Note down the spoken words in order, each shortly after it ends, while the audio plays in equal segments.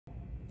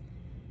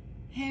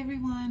Hey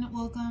everyone,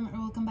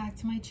 welcome back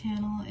to my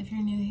channel. If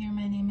you're new here,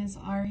 my name is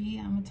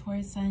Ari. I'm a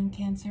Taurus Sun,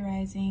 Cancer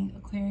Rising,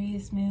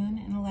 Aquarius Moon,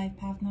 and a life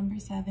path number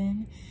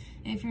 7.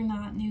 If you're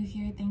not new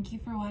here, thank you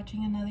for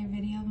watching another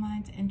video of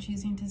mine and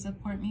choosing to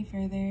support me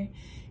further.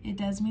 It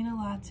does mean a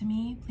lot to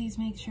me. Please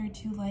make sure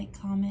to like,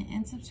 comment,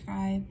 and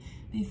subscribe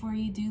before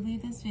you do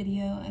leave this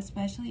video,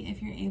 especially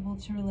if you're able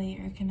to relate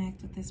or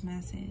connect with this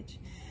message.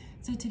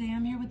 So today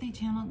I'm here with a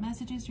channeled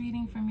messages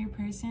reading from your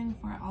person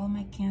for all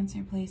my Cancer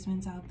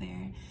placements out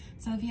there.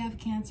 So if you have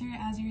Cancer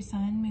as your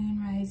sun,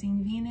 moon,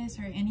 rising, Venus,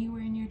 or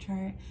anywhere in your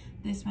chart,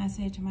 this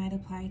message might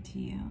apply to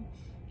you.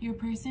 Your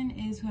person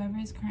is whoever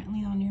is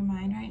currently on your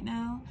mind right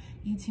now.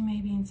 You two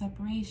may be in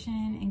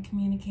separation, in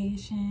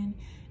communication,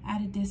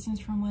 at a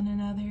distance from one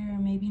another, or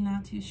maybe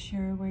not too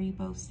sure where you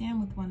both stand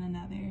with one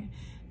another.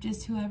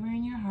 Just whoever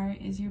in your heart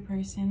is your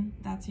person,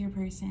 that's your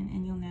person,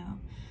 and you'll know.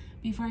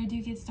 Before I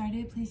do get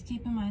started, please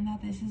keep in mind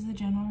that this is a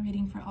general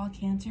reading for all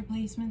Cancer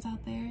placements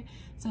out there,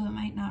 so it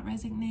might not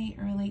resonate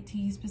or relate to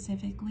you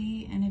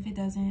specifically, and if it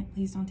doesn't,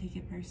 please don't take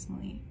it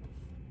personally.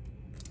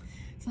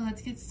 So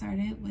let's get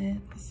started with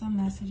some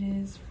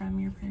messages from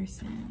your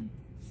person.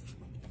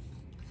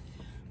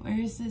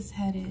 Where is this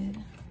headed?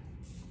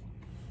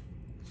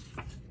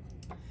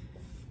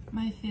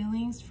 My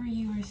feelings for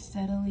you are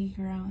steadily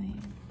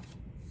growing.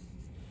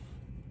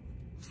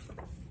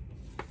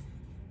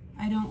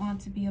 I don't want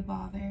to be a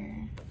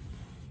bother.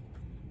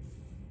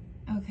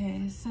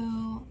 Okay,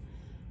 so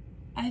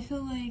I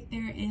feel like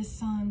there is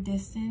some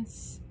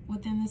distance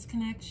within this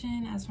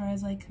connection as far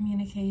as like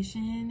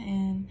communication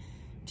and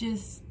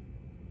just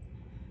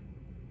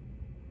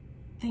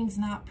things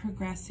not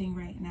progressing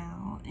right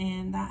now.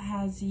 And that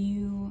has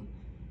you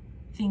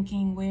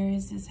thinking, where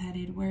is this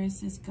headed? Where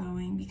is this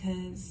going?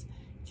 Because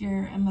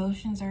your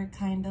emotions are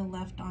kind of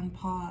left on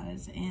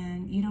pause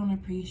and you don't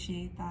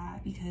appreciate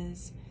that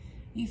because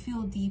you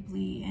feel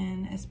deeply,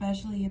 and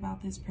especially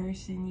about this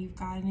person, you've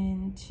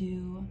gotten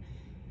to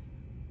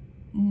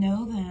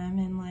know them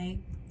and like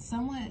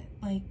somewhat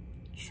like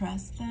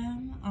trust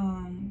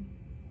them.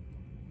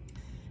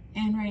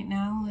 And right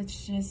now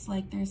it's just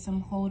like there's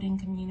some holding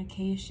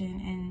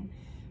communication, and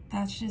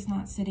that's just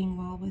not sitting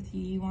well with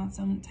you. You want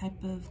some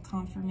type of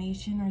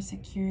confirmation or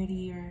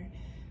security or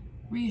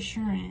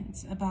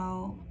reassurance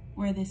about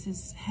where this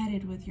is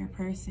headed with your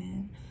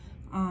person.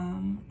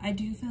 I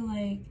do feel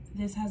like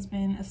this has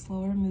been a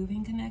slower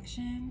moving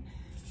connection.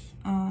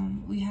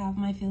 We have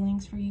my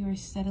feelings for you are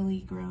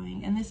steadily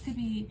growing, and this could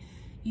be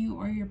you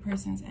or your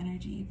person's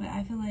energy, but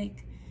I feel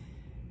like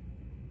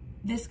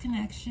this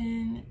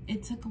connection,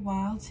 it took a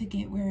while to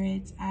get where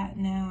it's at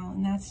now,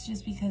 and that's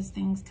just because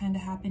things kind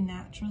of happen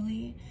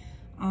naturally.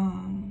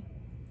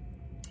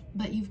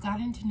 But you've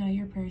gotten to know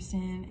your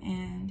person,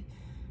 and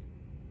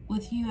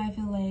with you, I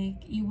feel like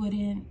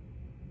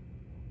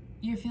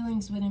your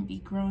feelings wouldn't be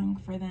growing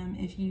for them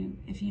if you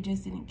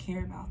just didn't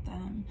care about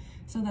them.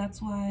 So that's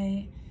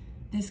why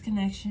this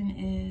connection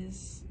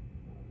is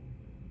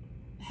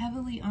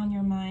heavily on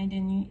your mind,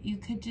 and you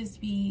could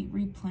just be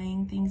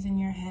replaying things in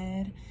your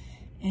head,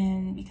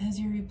 and because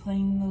you're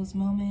replaying those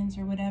moments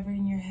or whatever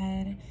in your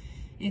head,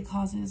 it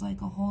causes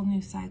like a whole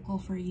new cycle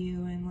for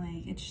you, and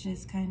like it's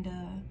just kind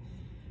of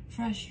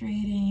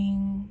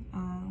frustrating,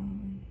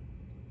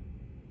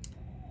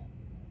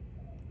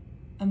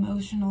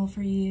 emotional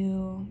for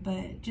you,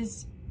 but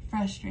just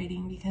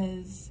frustrating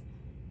because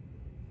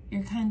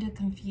you're kind of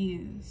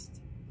confused.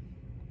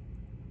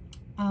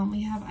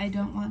 We have I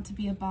don't want to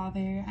be a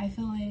bother. I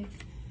feel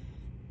like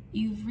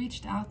you've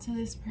reached out to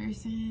this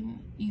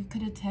person. You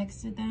could have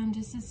texted them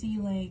just to see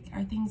like,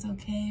 are things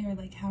okay, or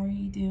like, how are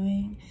you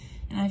doing?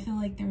 And I feel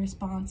like the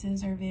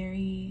responses are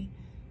very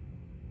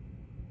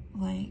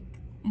like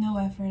no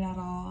effort at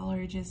all,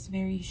 or just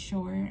very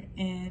short.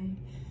 And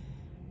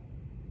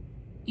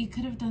you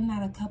could have done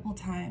that a couple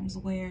times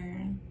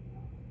or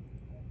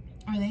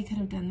they could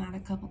have done that a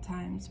couple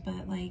times,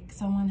 but like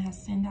someone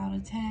has sent out a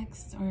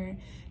text or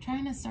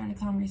trying to start a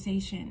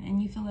conversation,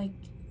 and you feel like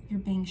you're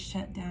being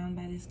shut down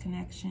by this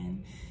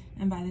connection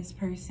and by this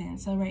person.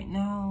 So right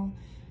now,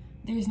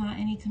 there's not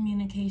any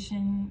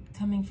communication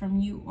coming from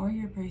you or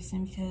your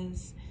person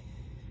because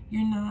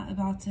you're not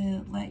about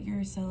to let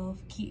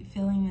yourself keep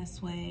feeling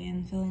this way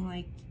and feeling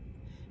like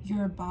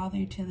you're a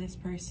bother to this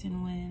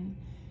person when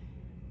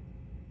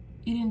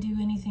you didn't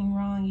do anything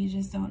wrong. You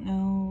just don't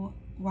know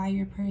why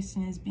your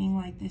person is being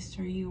like this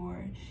for you,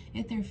 or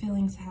if their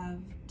feelings have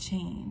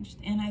changed.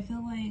 And I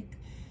feel like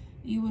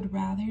you would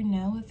rather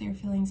know if their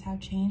feelings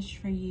have changed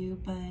for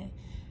you, but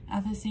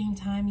at the same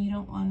time, you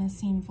don't want to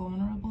seem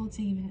vulnerable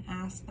to even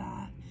ask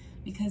that,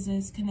 because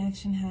this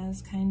connection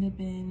has kind of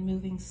been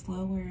moving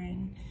slower,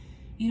 and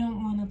you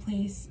don't want to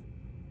place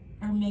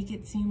or make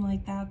it seem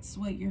like that's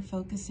what you're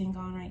focusing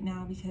on right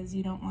now, because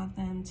you don't want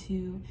them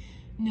to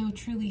know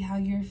truly how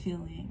you're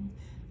feeling,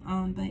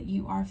 but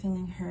you are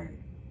feeling hurt.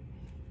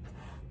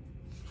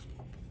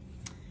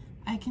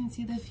 I can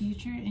see the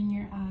future in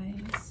your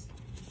eyes.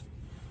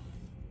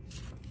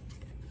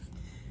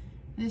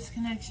 This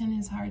connection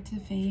is hard to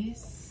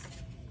face.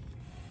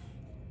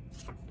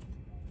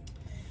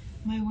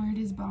 My word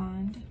is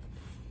bond.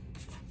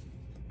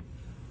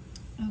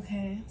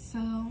 Okay,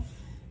 so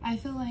I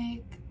feel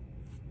like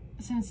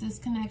since this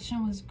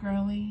connection was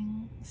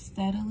growing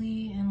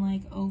steadily and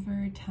like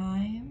over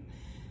time,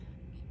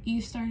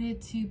 you started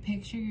to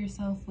picture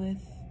yourself with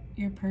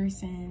your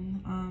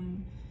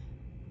person.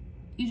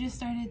 You just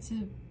started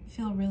to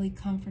feel really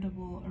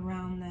comfortable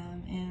around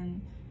them,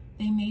 and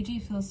they made you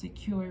feel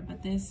secure.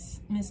 But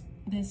this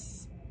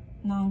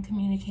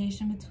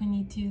non-communication between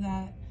you two,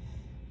 that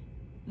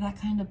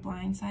kind of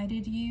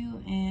blindsided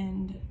you,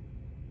 and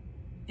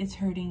it's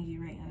hurting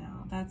you right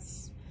now.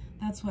 That's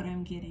what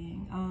I'm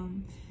getting.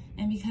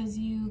 And because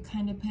you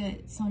kind of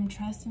put some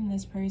trust in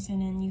this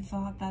person and you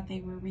thought that they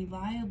were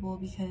reliable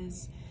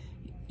because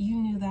you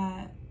knew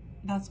that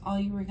that's all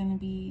you were going to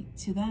be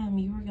to them,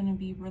 you were going to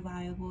be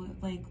reliable.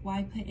 Like,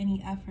 why put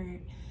any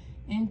effort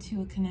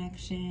into a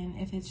connection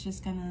if it's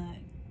just going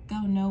to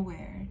go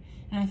nowhere?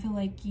 And I feel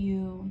like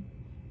you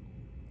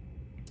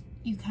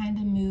kind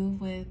of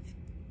move with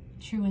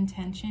true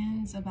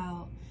intentions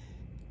about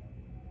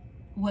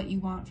what you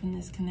want from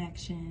this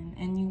connection,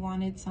 and you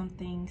wanted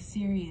something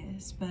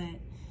serious,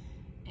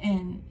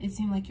 and it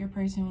seemed like your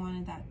person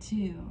wanted that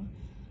too.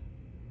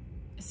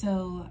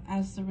 So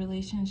as the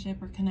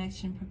relationship or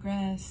connection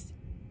progressed,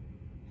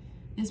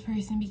 this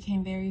person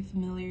became very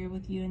familiar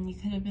with you, and you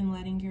could have been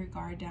letting your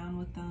guard down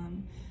with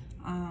them,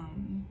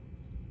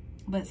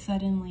 but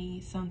suddenly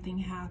something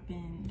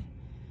happened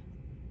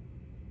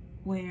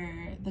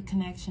where the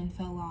connection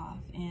fell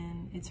off,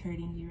 and it's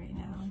hurting you right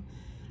now.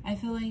 I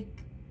feel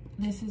like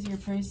this is your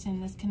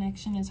person. This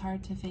connection is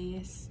hard to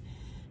face.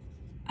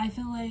 I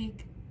feel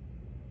like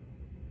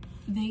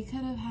they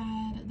could have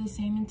had the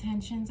same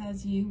intentions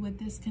as you with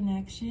this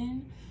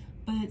connection,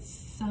 but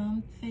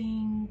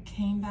something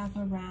came back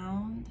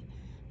around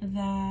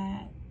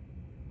that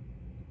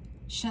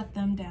shut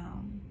them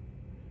down,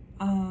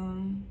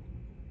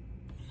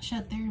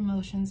 shut their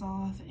emotions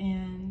off,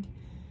 and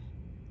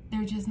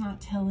they're just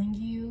not telling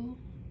you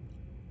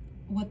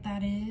what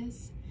that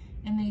is.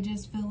 And they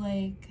just feel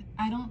like,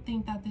 I don't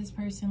think that this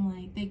person,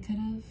 like, they could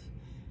have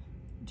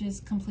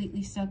just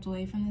completely stepped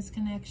away from this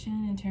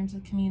connection in terms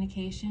of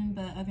communication,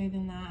 but other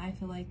than that, I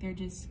feel like they're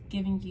just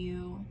giving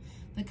you,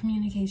 the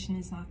communication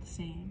is not the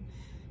same.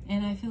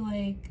 And I feel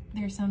like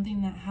there's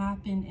something that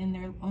happened in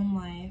their own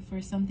life,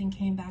 or something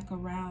came back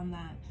around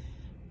that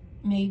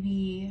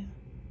maybe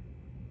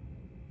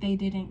they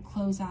didn't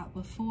close out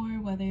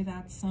before, whether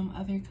that's some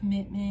other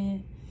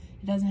commitment.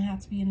 It doesn't have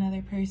to be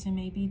another person,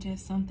 maybe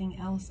just something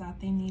else that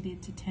they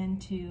needed to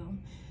tend to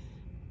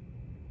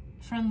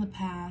from the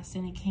past,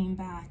 and it came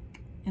back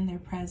in their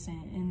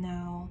present, and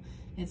now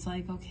it's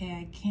like,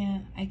 okay,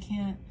 I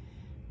can't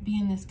be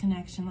in this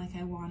connection like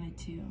I wanted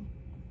to.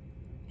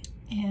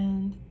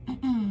 And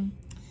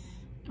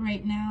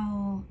right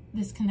now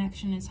this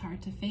connection is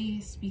hard to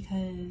face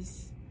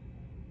because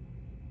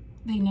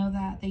they know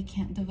that they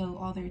can't devote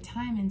all their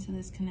time into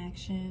this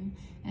connection,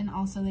 and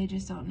also they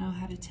just don't know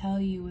how to tell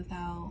you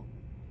without,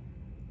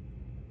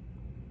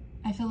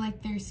 I feel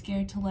like they're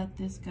scared to let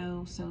this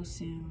go so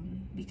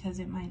soon because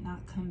it might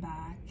not come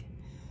back.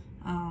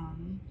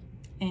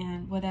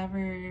 And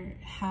whatever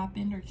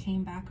happened or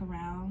came back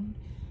around,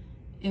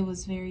 it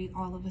was very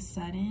all of a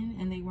sudden,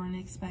 and they weren't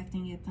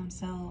expecting it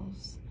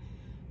themselves,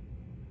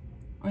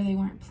 or they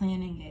weren't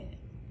planning it,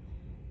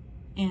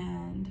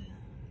 and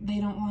they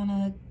don't want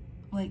to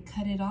like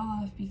cut it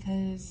off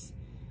because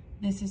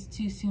this is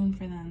too soon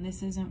for them.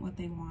 This isn't what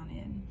they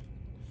wanted.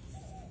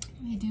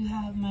 I do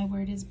have my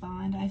word is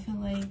bond. I feel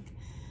like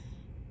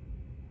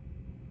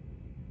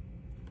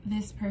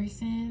this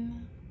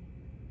person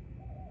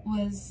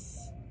was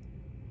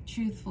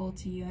truthful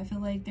to you. I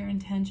feel like their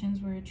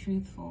intentions were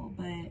truthful,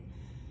 but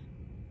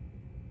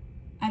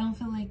I don't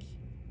feel like,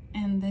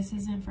 and this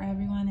isn't for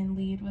everyone, and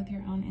lead with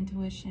your own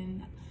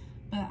intuition,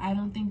 but I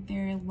don't think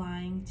they're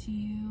lying to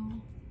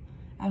you.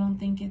 I don't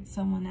think it's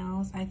someone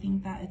else. I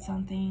think that it's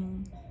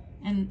something,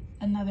 and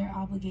another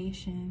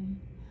obligation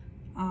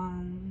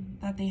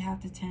that they have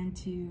to tend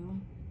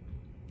to.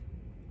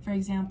 For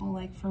example,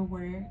 like for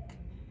work,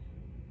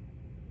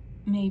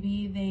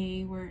 maybe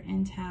they were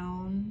in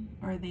town,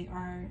 or they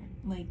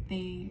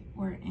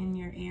were in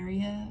your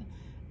area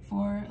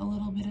for a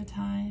little bit of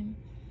time,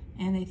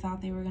 and they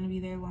thought they were going to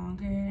be there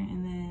longer,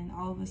 and then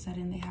all of a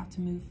sudden they have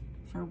to move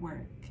for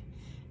work,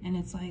 and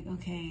it's like,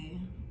 okay,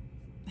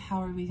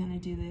 how are we going to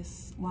do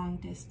this long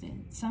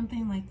distance?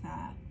 Something like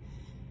that.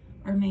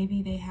 Or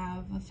maybe they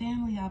have a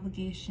family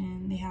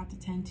obligation they have to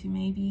tend to.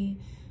 Maybe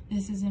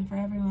this isn't for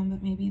everyone,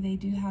 but maybe they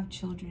do have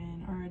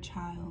children or a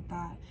child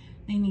that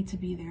they need to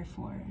be there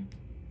for.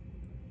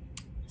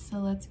 So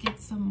let's get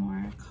some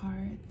more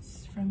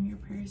cards from your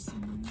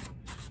person.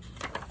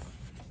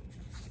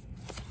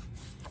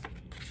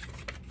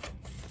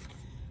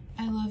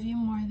 I love you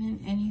more than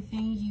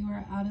anything. You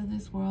are out of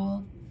this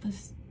world.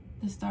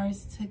 The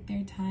stars took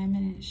their time,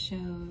 and it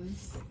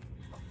shows.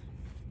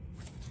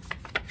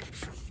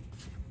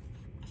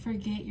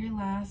 Forget your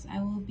last.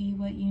 I will be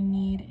what you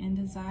need and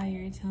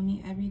desire. Tell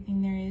me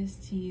everything there is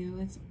to you.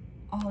 It's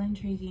all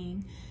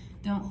intriguing.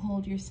 Don't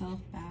hold yourself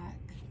back.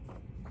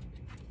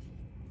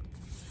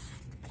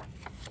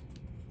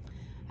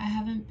 I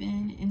haven't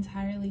been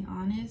entirely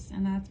honest,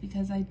 and that's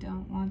because I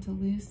don't want to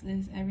lose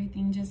this.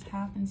 Everything just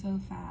happened so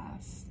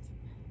fast.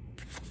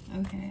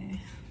 Okay.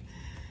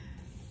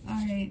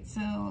 Alright,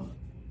 so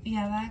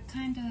yeah, that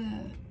kind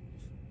of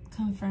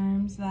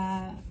confirms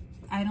that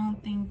I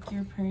don't think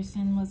your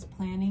person was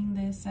planning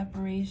this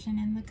separation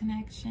in the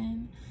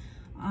connection.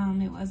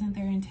 It wasn't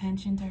their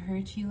intention to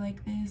hurt you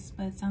like this,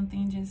 but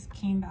something just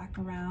came back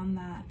around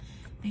that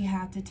they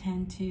had to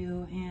tend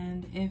to.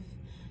 And if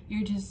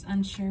you're just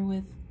unsure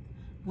with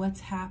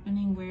what's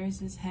happening, where is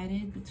this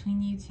headed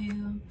between you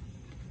two,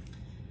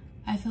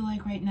 I feel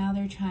like right now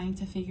they're trying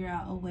to figure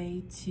out a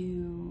way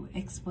to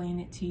explain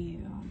it to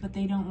you, but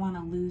they don't want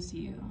to lose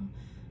you.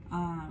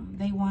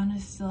 They want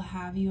to still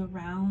have you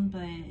around,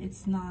 but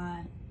it's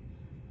not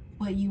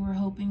what you were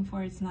hoping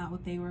for. It's not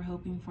what they were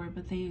hoping for,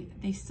 but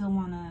they still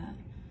want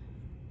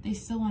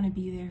to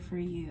be there for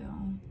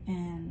you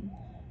and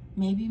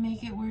maybe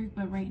make it work,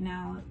 but right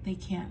now they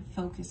can't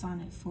focus on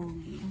it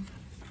fully.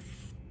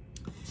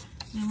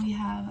 Then we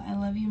have, I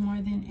love you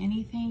more than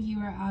anything. You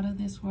are out of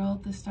this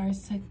world. The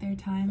stars took their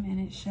time and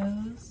it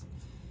shows.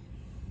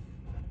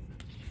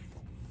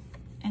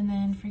 And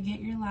then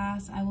forget your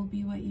last. I will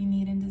be what you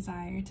need and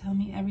desire. Tell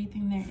me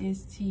everything there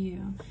is to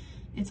you.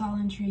 It's all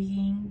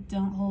intriguing.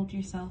 Don't hold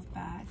yourself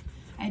back.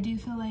 I do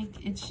feel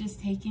like it's just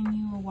taking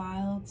you a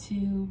while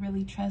to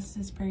really trust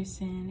this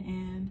person,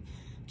 and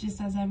just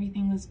as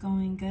everything was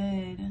going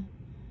good,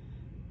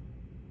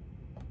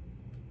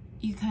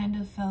 you kind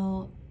of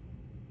felt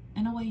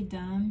in a way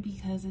dumb,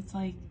 because it's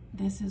like,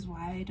 this is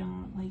why I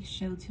don't like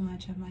show too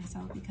much of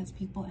myself, because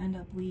people end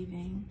up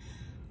leaving.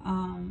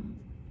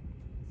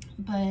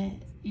 But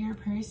your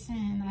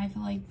person, I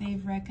feel like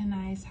they've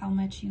recognized how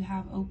much you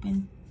have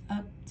opened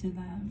up to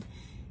them,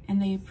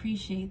 and they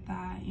appreciate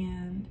that.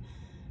 And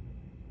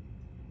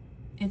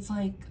it's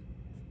like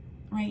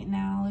right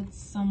now it's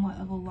somewhat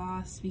of a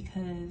loss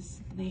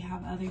because they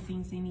have other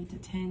things they need to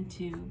tend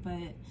to,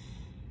 but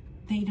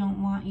they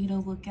don't want you to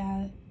look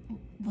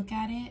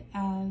at it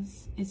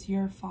as it's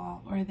your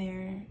fault or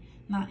they're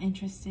not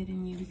interested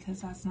in you,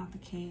 because that's not the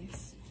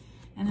case.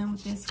 And then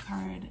with this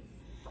card,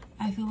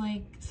 I feel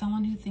like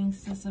someone who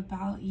thinks this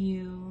about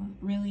you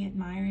really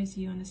admires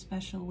you in a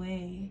special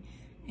way.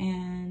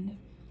 And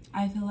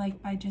I feel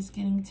like by just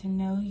getting to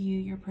know you,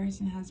 your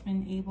person has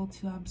been able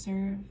to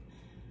observe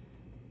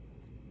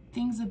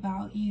things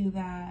about you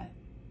that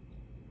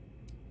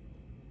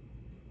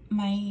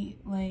might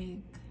like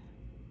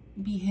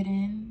be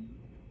hidden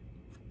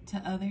to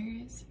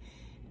others,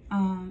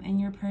 and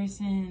your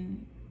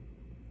person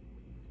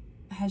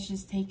has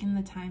just taken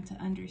the time to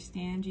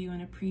understand you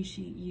and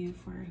appreciate you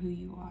for who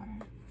you are.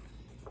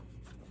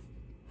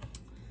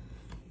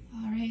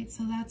 Alright,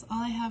 so that's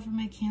all I have for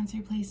my Cancer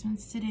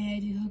placements today. I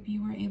do hope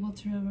you were able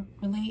to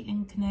relate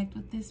and connect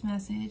with this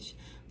message.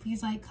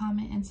 Please like,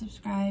 comment, and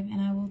subscribe,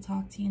 and I will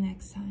talk to you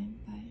next time.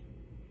 Bye.